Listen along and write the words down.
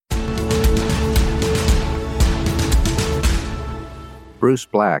Bruce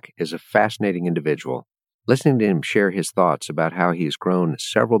Black is a fascinating individual. Listening to him share his thoughts about how he's grown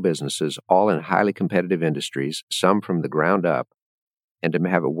several businesses, all in highly competitive industries, some from the ground up, and to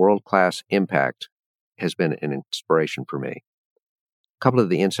have a world-class impact has been an inspiration for me. A couple of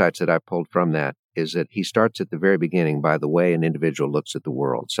the insights that I pulled from that is that he starts at the very beginning by the way an individual looks at the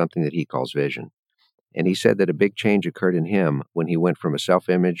world, something that he calls vision. And he said that a big change occurred in him when he went from a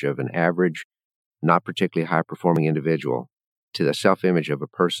self-image of an average, not particularly high-performing individual to the self-image of a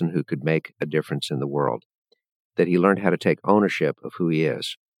person who could make a difference in the world, that he learned how to take ownership of who he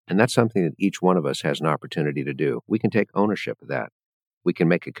is. And that's something that each one of us has an opportunity to do. We can take ownership of that. We can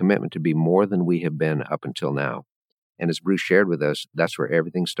make a commitment to be more than we have been up until now. And as Bruce shared with us, that's where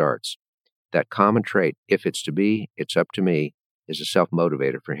everything starts. That common trait, if it's to be, it's up to me, is a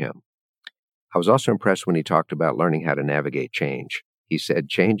self-motivator for him. I was also impressed when he talked about learning how to navigate change. He said,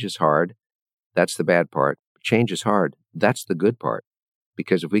 change is hard. That's the bad part. Change is hard. That's the good part.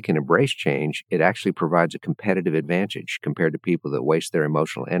 Because if we can embrace change, it actually provides a competitive advantage compared to people that waste their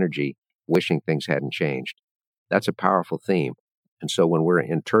emotional energy wishing things hadn't changed. That's a powerful theme. And so when we're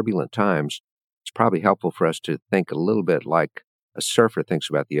in turbulent times, it's probably helpful for us to think a little bit like a surfer thinks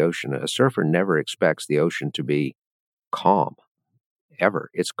about the ocean. A surfer never expects the ocean to be calm, ever.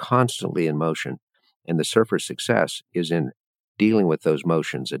 It's constantly in motion. And the surfer's success is in dealing with those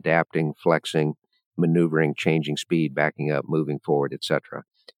motions, adapting, flexing, maneuvering, changing speed, backing up, moving forward, etc.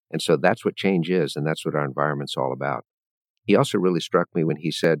 And so that's what change is, and that's what our environment's all about. He also really struck me when he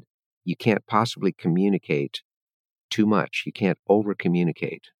said, you can't possibly communicate too much. You can't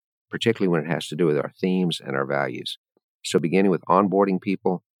over-communicate, particularly when it has to do with our themes and our values. So beginning with onboarding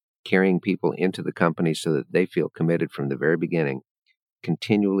people, carrying people into the company so that they feel committed from the very beginning,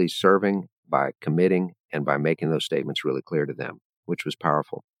 continually serving by committing and by making those statements really clear to them, which was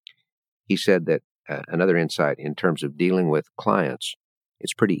powerful. He said that another insight in terms of dealing with clients,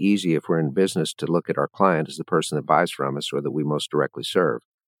 it's pretty easy if we're in business to look at our client as the person that buys from us or that we most directly serve.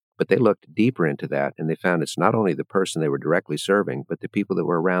 But they looked deeper into that, and they found it's not only the person they were directly serving, but the people that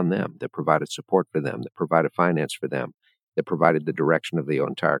were around them, that provided support for them, that provided finance for them, that provided the direction of the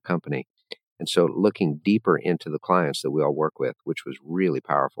entire company. And so looking deeper into the clients that we all work with, which was really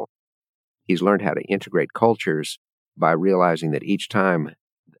powerful. He's learned how to integrate cultures by realizing that each time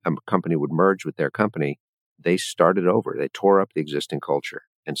a company would merge with their company, they started over. They tore up the existing culture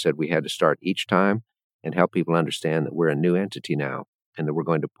and said we had to start each time and help people understand that we're a new entity now and that we're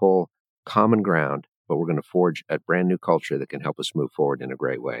going to pull common ground, but we're going to forge a brand new culture that can help us move forward in a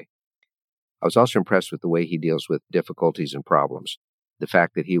great way. I was also impressed with the way he deals with difficulties and problems. The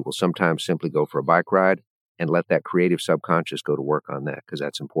fact that he will sometimes simply go for a bike ride and let that creative subconscious go to work on that, because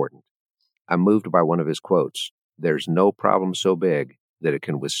that's important. I'm moved by one of his quotes. There's no problem so big that it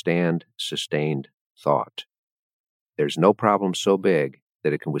can withstand sustained thought. There's no problem so big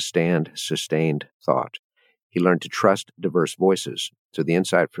that it can withstand sustained thought. He learned to trust diverse voices. So the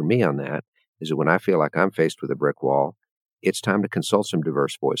insight for me on that is that when I feel like I'm faced with a brick wall, it's time to consult some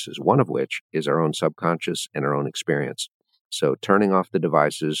diverse voices, one of which is our own subconscious and our own experience. So turning off the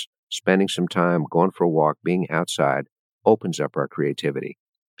devices, spending some time, going for a walk, being outside opens up our creativity.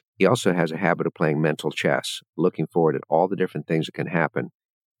 He also has a habit of playing mental chess, looking forward at all the different things that can happen,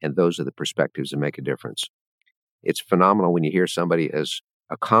 and those are the perspectives that make a difference. It's phenomenal when you hear somebody as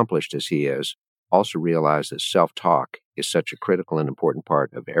accomplished as he is also realize that self-talk is such a critical and important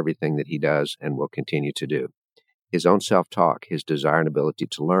part of everything that he does and will continue to do. His own self-talk, his desire and ability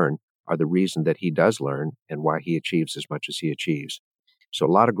to learn are the reason that he does learn and why he achieves as much as he achieves. So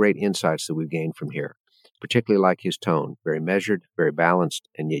a lot of great insights that we've gained from here. Particularly like his tone, very measured, very balanced,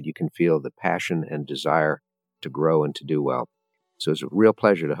 and yet you can feel the passion and desire to grow and to do well. So it's a real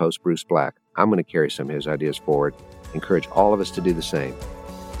pleasure to host Bruce Black. I'm going to carry some of his ideas forward, encourage all of us to do the same.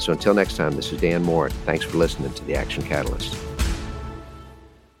 So until next time, this is Dan Moore. Thanks for listening to The Action Catalyst.